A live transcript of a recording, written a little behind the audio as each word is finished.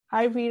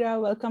Hi, Veera.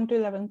 Welcome to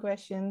 11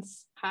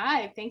 Questions.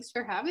 Hi, thanks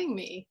for having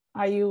me.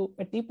 Are you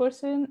a tea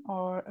person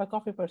or a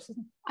coffee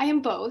person? I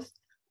am both.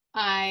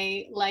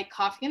 I like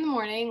coffee in the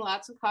morning,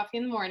 lots of coffee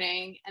in the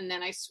morning, and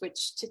then I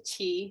switch to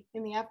tea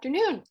in the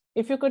afternoon.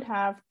 If you could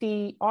have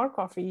tea or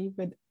coffee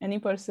with any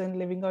person,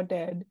 living or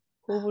dead,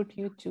 who would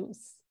you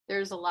choose?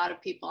 There's a lot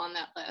of people on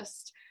that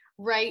list.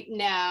 Right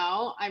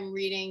now, I'm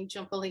reading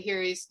Jhumpa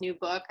Lahiri's new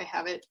book. I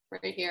have it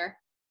right here,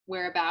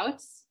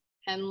 Whereabouts,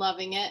 and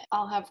loving it.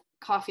 I'll have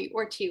coffee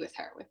or tea with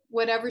her, with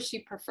whatever she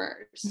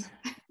prefers.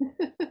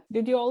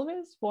 Did you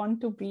always want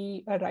to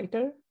be a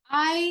writer?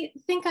 I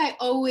think I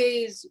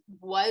always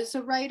was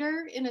a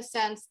writer, in a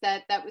sense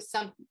that was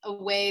a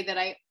way that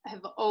I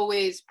have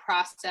always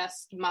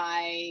processed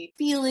my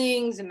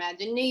feelings,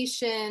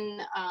 imagination,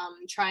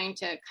 trying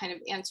to kind of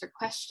answer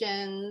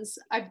questions.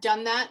 I've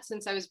done that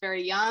since I was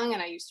very young,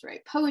 and I used to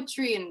write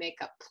poetry and make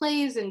up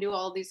plays and do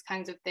all these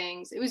kinds of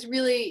things. It was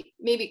really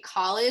maybe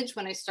college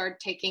when I started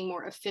taking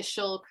more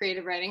official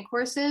creative writing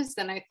courses.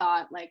 Then I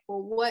thought, like,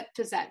 well, what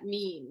does that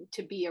mean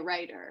to be a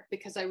writer?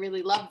 Because I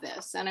really love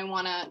this and I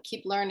want to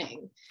keep learning.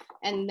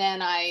 And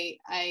then I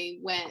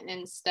went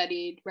and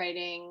studied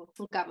writing,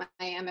 got my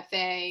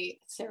MFA at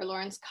Sarah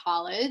Lawrence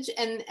College.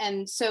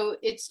 And so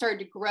it started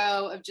to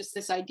grow of just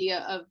this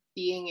idea of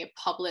being a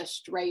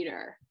published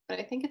writer. But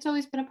I think it's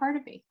always been a part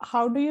of me.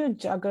 How do you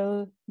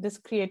juggle this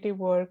creative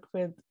work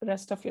with the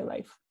rest of your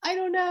life? I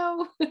don't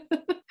know.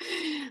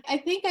 I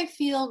think I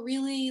feel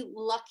really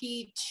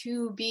lucky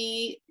to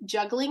be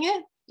juggling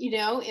it,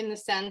 in the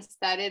sense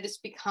that it has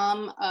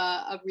become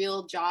a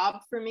real job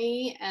for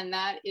me. And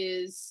that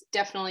is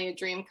definitely a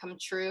dream come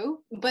true.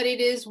 But it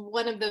is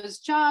one of those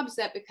jobs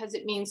that, because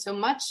it means so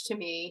much to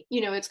me,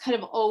 it's kind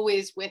of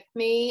always with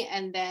me.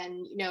 And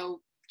then,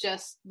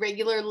 just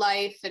regular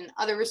life and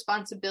other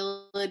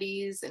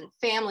responsibilities and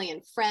family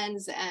and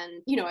friends.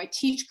 And, I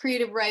teach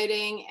creative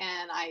writing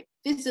and I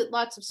visit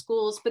lots of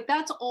schools, but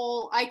that's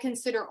all, I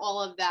consider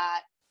all of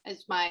that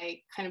as my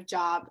kind of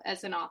job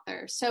as an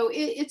author. So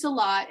it's a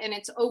lot and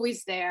it's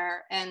always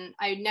there. And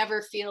I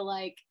never feel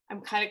like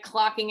I'm kind of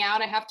clocking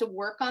out. I have to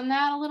work on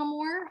that a little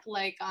more,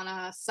 like on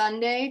a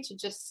Sunday, to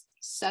just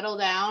settle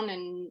down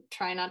and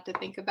try not to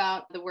think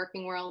about the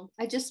working world.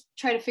 I just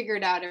try to figure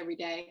it out every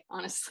day,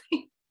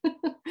 honestly.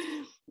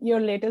 Your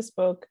latest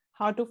book,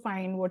 How to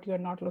Find What You're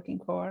Not Looking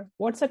For,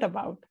 what's it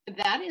about?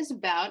 That is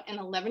about an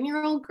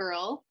 11-year-old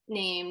girl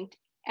named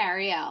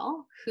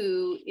Ariel,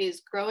 who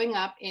is growing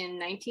up in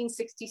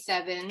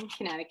 1967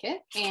 Connecticut,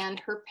 and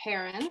her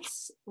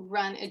parents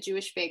run a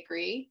Jewish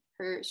bakery.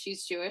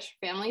 She's Jewish,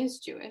 family is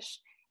Jewish,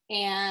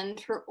 and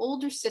her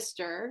older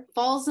sister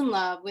falls in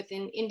love with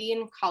an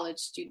Indian college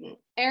student.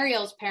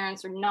 Ariel's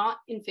parents are not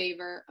in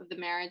favor of the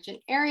marriage, and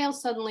Ariel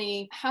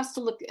suddenly has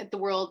to look at the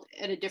world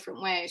in a different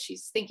way.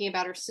 She's thinking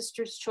about her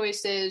sister's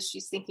choices.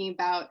 She's thinking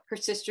about her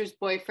sister's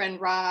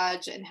boyfriend,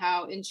 Raj,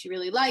 and she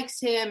really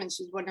likes him, and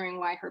she's wondering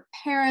why her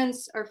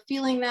parents are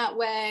feeling that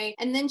way.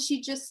 And then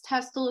she just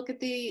has to look at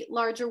the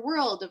larger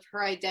world of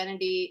her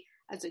identity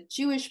as a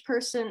Jewish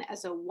person,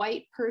 as a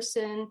white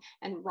person,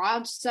 and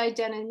Raj's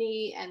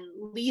identity and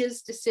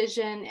Leah's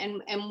decision,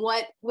 and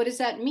what does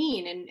that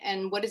mean?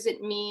 And what does it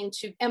mean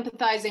to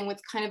empathizing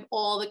with kind of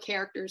all the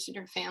characters in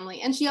her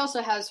family? And she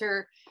also has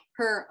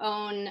her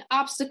own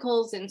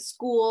obstacles in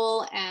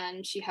school,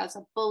 and she has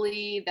a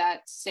bully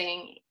that's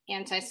saying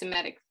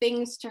anti-Semitic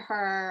things to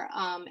her,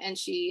 and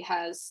she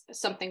has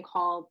something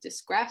called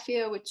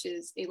dysgraphia, which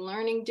is a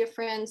learning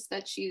difference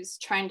that she's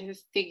trying to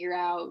figure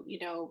out,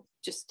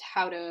 just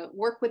how to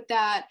work with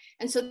that.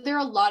 And so there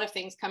are a lot of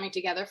things coming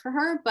together for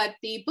her, but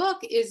the book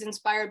is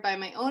inspired by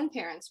my own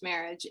parents'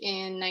 marriage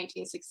in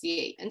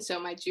 1968. And so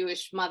my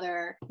Jewish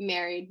mother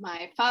married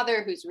my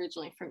father, who's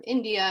originally from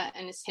India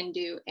and is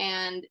Hindu.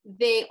 And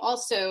they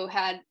also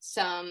had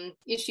some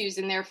issues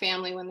in their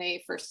family when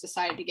they first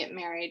decided to get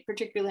married,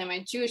 particularly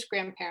my Jewish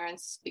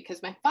grandparents,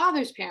 because my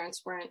father's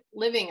parents weren't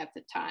living at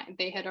the time.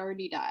 They had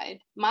already died.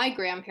 My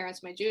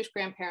Jewish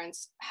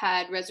grandparents,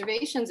 had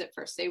reservations at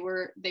first. They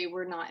were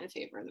not in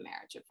favor of the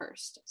marriage at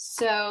first.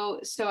 So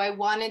I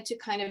wanted to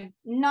kind of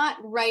not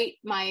write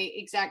my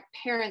exact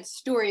parents'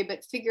 story,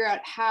 but figure out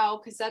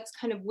how, because that's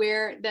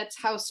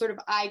how sort of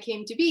I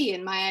came to be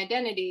in my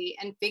identity,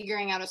 and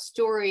figuring out a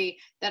story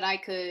that I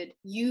could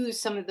use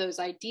some of those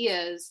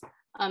ideas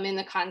in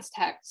the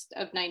context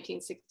of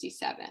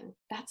 1967.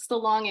 That's the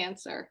long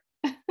answer.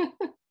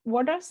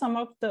 What are some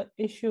of the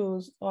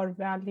issues or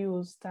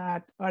values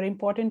that are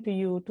important to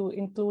you to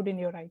include in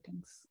your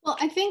writings? Well,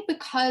 I think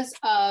because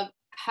of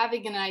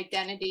having an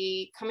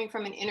identity, coming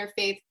from an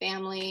interfaith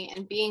family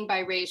and being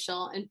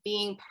biracial and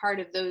being part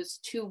of those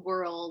two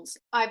worlds,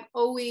 I've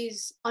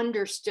always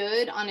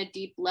understood on a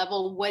deep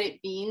level what it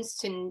means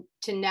to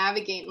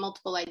navigate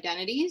multiple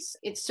identities.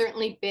 It's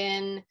certainly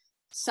been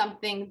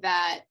something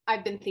that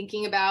I've been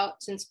thinking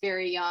about since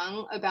very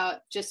young,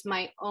 about just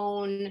my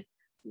own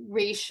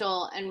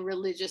racial and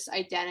religious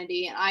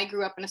identity. And I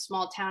grew up in a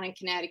small town in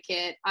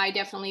Connecticut. I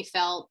definitely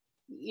felt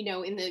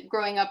in the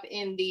growing up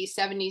in the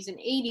 70s and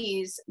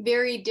 80s,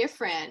 very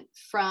different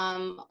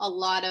from a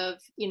lot of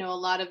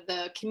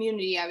the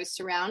community I was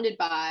surrounded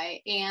by.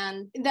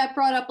 And that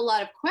brought up a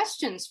lot of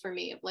questions for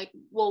me of like,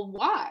 well,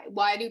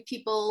 why do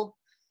people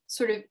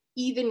sort of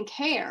even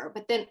care?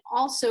 But then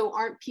also,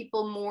 aren't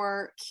people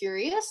more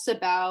curious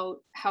about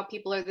how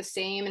people are the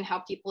same and how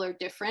people are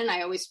different?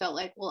 I always felt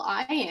like, well,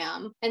 I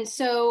am. And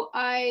so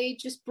I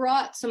just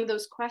brought some of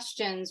those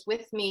questions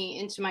with me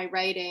into my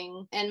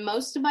writing. And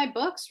most of my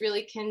books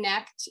really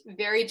connect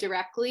very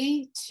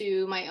directly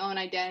to my own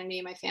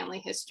identity, my family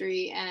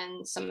history,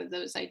 and some of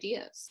those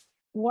ideas.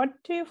 What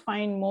do you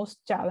find most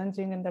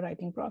challenging in the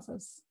writing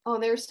process? Oh,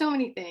 there are so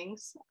many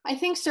things. I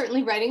think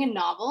certainly writing a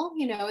novel,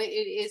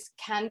 it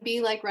can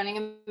be like running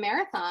a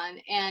marathon,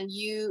 and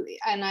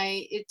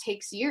it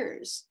takes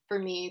years for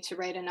me to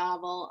write a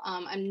novel.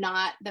 I'm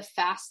not the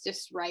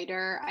fastest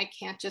writer. I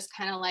can't just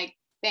kind of like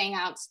bang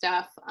out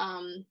stuff.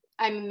 I'm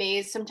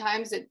amazed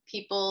sometimes at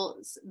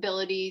people's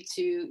ability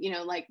to,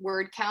 like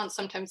word count.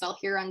 Sometimes I'll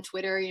hear on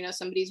Twitter,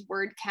 somebody's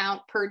word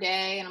count per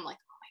day, and I'm like,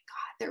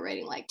 they're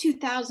writing like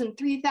 2,000,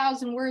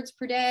 3,000 words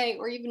per day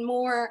or even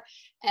more.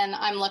 And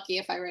I'm lucky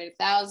if I write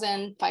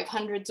 1,000.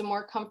 500's a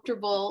more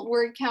comfortable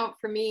word count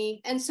for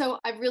me. And so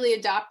I've really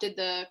adopted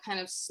the kind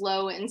of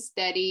slow and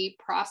steady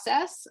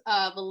process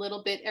of a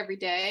little bit every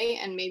day,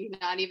 and maybe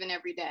not even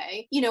every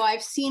day.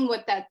 I've seen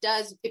what that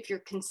does. If you're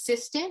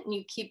consistent and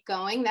you keep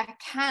going, that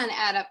can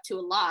add up to a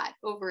lot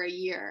over a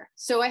year.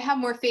 So I have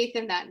more faith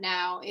in that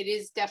now. It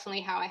is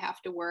definitely how I have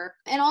to work.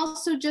 And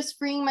also just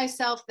freeing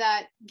myself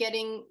that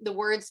getting the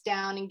words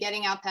down and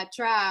getting out that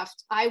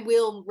draft, I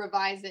will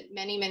revise it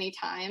many, many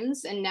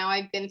times. And now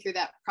I've been through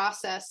that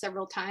process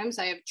several times.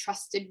 I have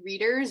trusted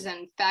readers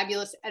and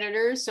fabulous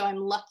editors, so I'm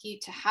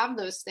lucky to have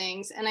those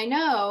things. And I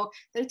know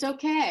that it's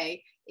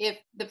okay if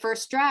the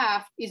first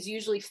draft is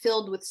usually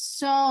filled with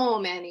so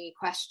many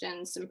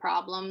questions and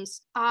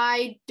problems.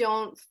 I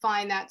don't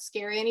find that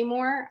scary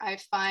anymore. I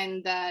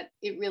find that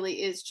it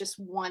really is just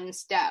one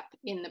step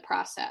in the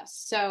process.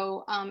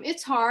 So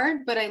it's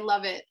hard, but I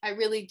love it. I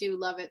really do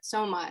love it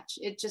so much.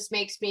 It just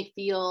makes me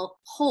feel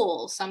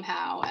whole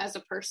somehow as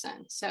a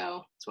person.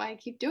 So that's why I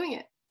keep doing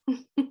it.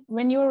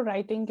 When you're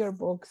writing your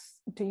books,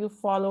 do you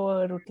follow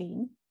a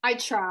routine? I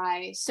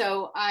try.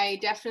 So I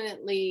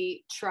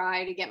definitely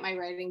try to get my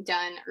writing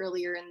done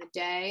earlier in the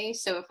day.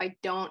 So if I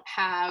don't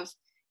have,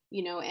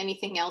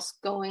 anything else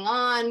going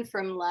on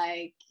from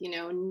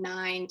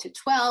 9 to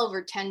 12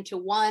 or 10 to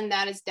 1,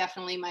 that is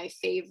definitely my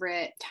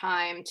favorite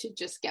time to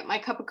just get my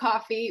cup of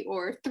coffee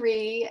or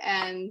 3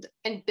 and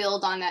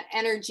build on that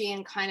energy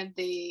and kind of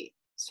the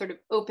sort of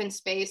open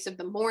space of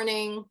the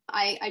morning.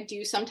 I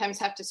do sometimes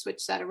have to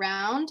switch that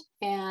around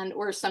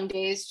or some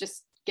days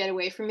just get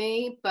away from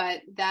me,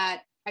 but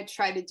that I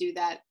try to do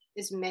that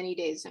as many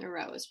days in a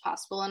row as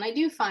possible. And I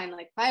do find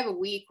if I have a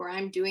week where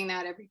I'm doing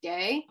that every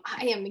day,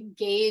 I am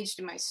engaged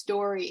in my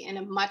story in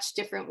a much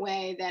different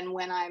way than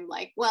when I'm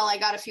like, well, I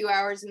got a few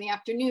hours in the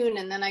afternoon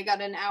and then I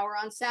got an hour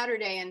on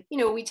Saturday. And,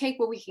 we take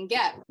what we can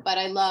get, but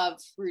I love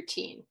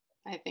routine.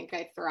 I think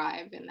I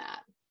thrive in that.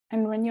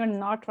 And when you're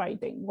not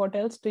writing, what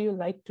else do you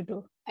like to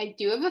do? I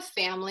do have a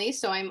family,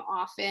 so I'm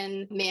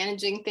often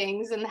managing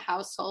things in the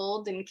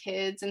household and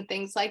kids and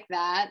things like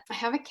that. I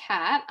have a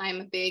cat. I'm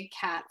a big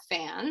cat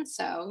fan.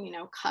 So,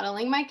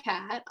 cuddling my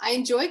cat. I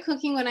enjoy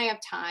cooking when I have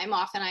time.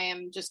 Often I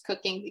am just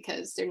cooking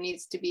because there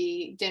needs to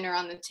be dinner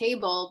on the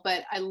table,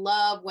 but I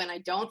love when I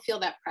don't feel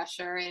that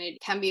pressure, and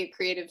it can be a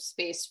creative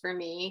space for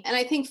me. And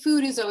I think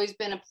food has always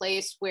been a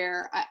place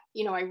where,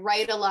 I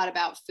write a lot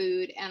about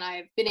food, and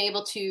I've been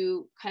able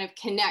to kind of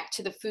connect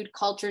to the food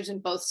cultures in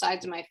both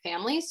sides of my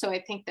family. So I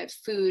think that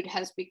food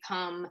has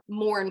become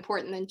more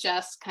important than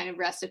just kind of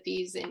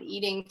recipes and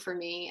eating for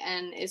me,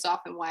 and is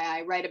often why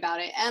I write about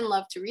it and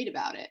love to read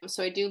about it.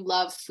 So I do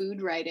love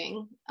food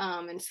writing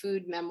and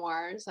food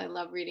memoirs. I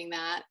love reading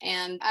that.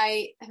 And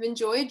I have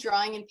enjoyed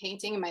drawing and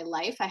painting in my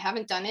life. I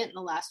haven't done it in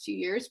the last few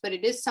years, but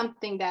it is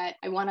something that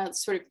I want to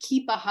sort of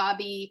keep a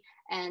hobby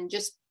and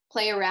just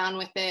play around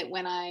with it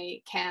when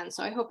I can.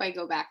 So I hope I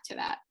go back to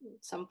that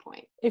at some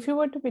point. If you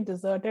were to be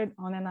deserted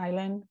on an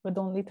island with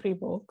only 3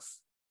 books,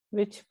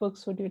 which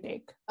books would you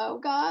take? Oh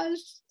gosh,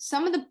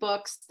 some of the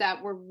books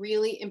that were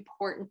really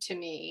important to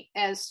me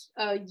as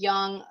a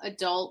young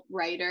adult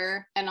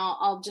writer, and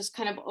I'll just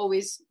kind of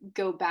always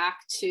go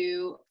back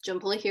to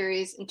Jhumpa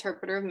Lahiri's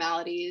Interpreter of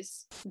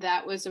Maladies.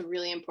 That was a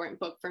really important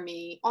book for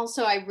me.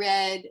 Also, I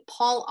read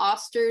Paul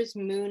Auster's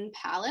Moon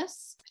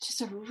Palace, which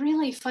is a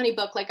really funny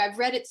book. I've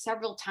read it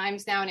several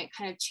times now, and it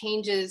kind of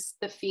changes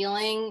the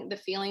feeling. The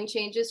feeling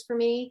changes for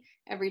me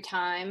every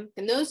time.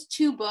 And those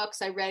 2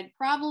 books I read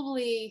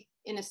probably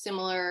in a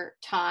similar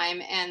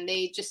time, and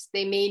they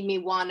made me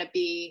want to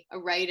be a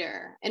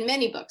writer. And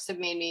many books have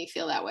made me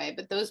feel that way,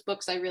 but those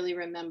books I really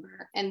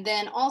remember. And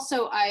then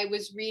also I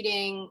was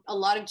reading a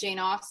lot of Jane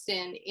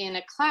Austen in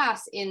a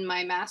class in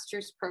my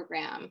master's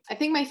program. I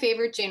think my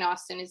favorite Jane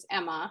Austen is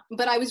Emma,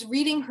 but I was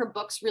reading her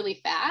books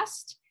really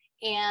fast.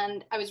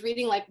 and I was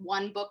reading like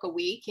one book a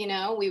week.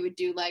 We would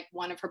do like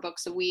one of her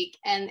books a week.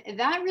 And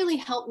that really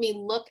helped me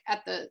look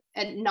at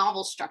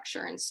novel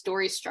structure and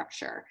story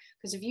structure.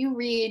 Because if you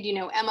read,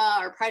 Emma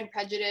or Pride and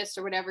Prejudice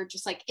or whatever,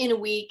 just like in a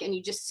week, and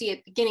you just see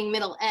it beginning,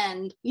 middle,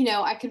 end,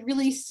 I could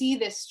really see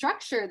this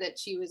structure that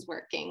she was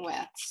working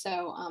with.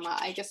 So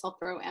I guess I'll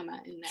throw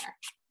Emma in there.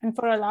 And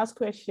for our last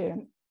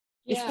question,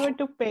 if Yeah. you were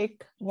to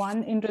pick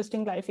one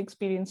interesting life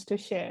experience to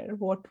share,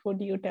 what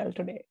would you tell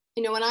today?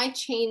 When I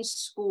changed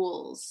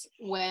schools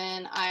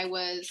when I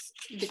was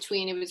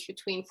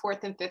between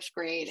fourth and fifth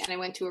grade, and I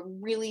went to a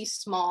really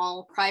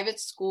small private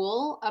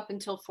school up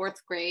until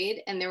fourth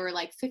grade, and there were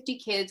like 50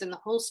 kids, and the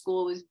whole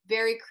school was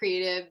very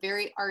creative,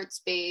 very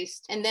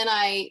arts-based. And then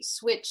I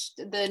switched,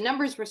 the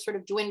numbers were sort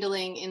of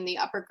dwindling in the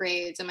upper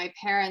grades, and my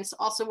parents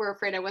also were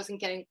afraid I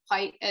wasn't getting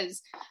quite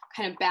as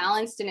kind of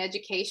balanced in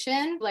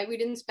education. Like we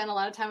didn't spend a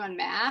lot of time on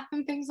math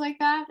and things like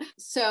that.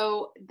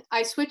 So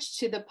I switched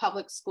to the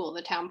public school,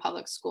 the town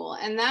public school.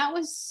 And that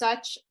was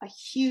such a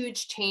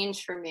huge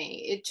change for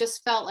me. It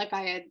just felt like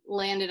I had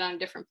landed on a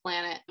different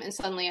planet, and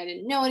suddenly I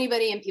didn't know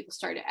anybody, and people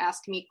started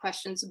asking me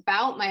questions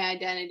about my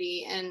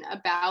identity and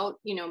about,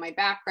 my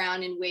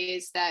background in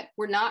ways that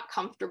were not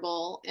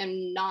comfortable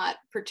and not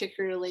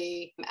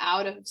particularly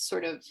out of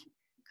sort of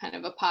kind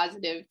of a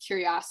positive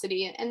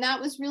curiosity. And that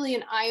was really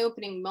an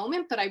eye-opening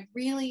moment. But I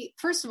really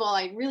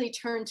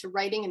turned to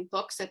writing and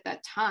books at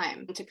that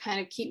time to kind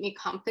of keep me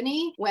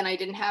company when I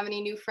didn't have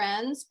any new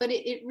friends. But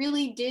it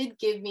really did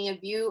give me a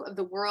view of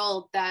the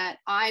world that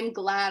I'm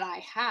glad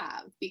I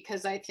have,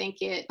 because I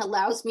think it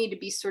allows me to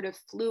be sort of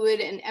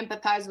fluid and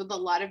empathize with a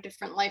lot of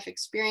different life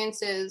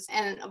experiences.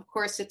 And of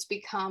course, it's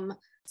become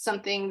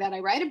something that I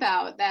write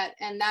about, that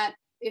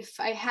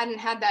if I hadn't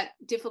had that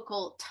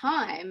difficult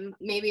time,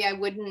 maybe I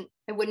wouldn't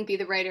be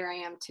the writer I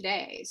am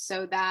today.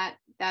 So that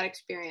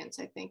experience,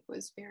 I think,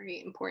 was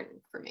very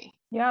important for me.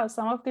 Yeah,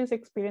 some of these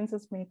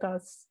experiences make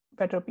us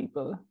better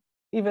people,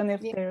 even if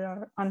they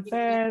are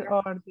unfair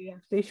or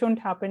they shouldn't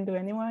happen to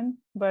anyone,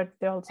 but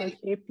they also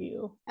shape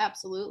you.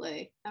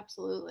 Absolutely.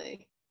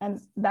 Absolutely.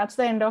 And that's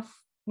the end of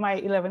my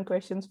 11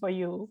 questions for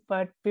you.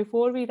 But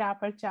before we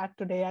wrap our chat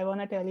today, I want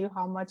to tell you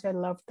how much I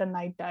loved The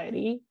Night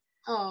Diary.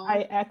 Oh.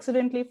 I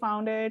accidentally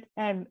found it,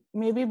 and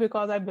maybe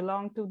because I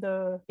belong to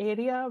the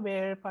area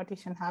where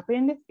partition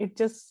happened, it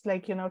just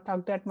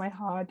tugged at my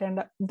heart,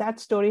 and that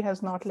story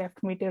has not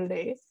left me till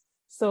date.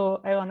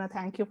 So I want to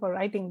thank you for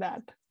writing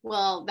that.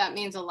 Well, that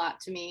means a lot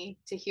to me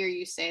to hear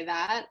you say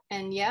that.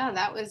 And yeah,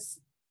 that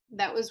was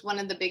one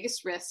of the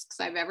biggest risks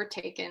I've ever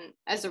taken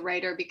as a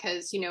writer,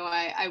 because,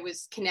 I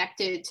was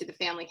connected to the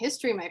family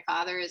history. My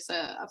father is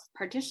a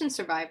partition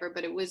survivor,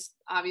 but it was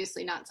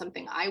obviously not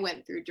something I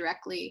went through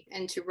directly.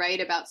 And to write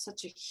about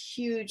such a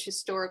huge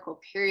historical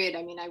period,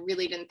 I mean, I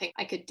really didn't think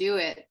I could do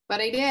it,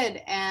 but I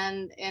did.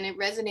 And it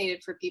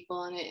resonated for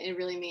people. And it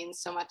really means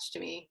so much to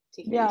me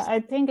to hear. Yeah, I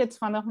think it's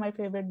one of my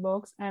favorite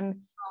books.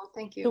 And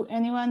thank you. To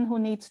anyone who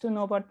needs to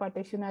know about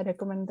partition, I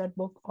recommend that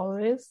book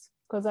always,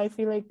 because I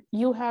feel like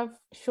you have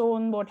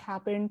shown what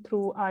happened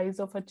through eyes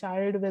of a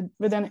child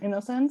with an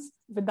innocence,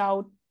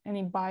 without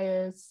any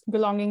bias,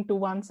 belonging to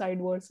one side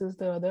versus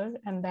the other.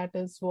 And that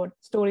is what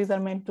stories are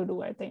meant to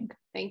do, I think.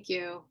 Thank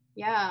you.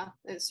 Yeah,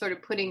 it's sort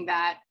of putting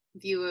that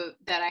view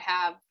that I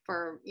have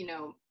for,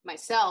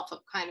 myself, of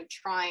kind of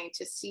trying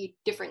to see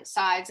different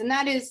sides. And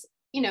that is,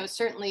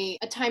 certainly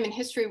a time in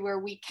history where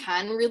we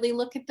can really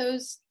look at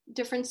those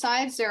different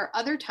sides. There are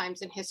other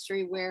times in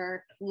history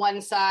where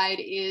one side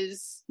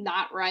is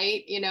not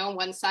right,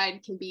 one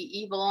side can be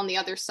evil and the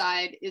other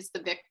side is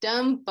the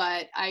victim,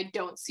 but I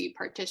don't see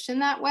partition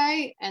that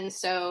way. And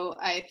so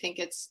I think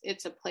it's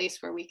a place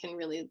where we can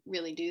really,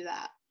 really do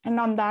that. And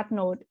on that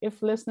note,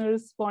 if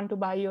listeners want to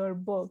buy your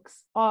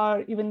books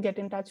or even get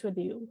in touch with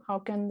you, how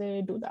can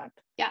they do that?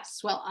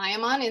 Yes, well, I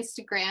am on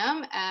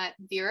Instagram at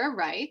Vera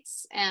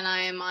Writes, and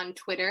I am on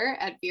Twitter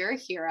at Vera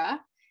Hira.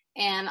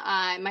 And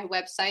my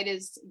website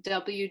is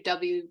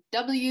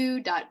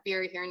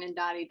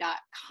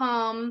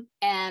www.verahiranandadi.com.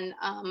 And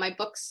my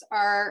books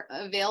are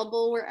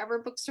available wherever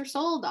books are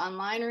sold,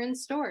 online or in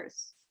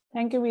stores.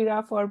 Thank you,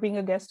 Vera, for being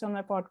a guest on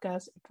my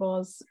podcast. It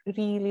was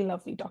really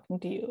lovely talking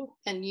to you.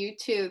 And you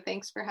too.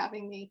 Thanks for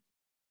having me.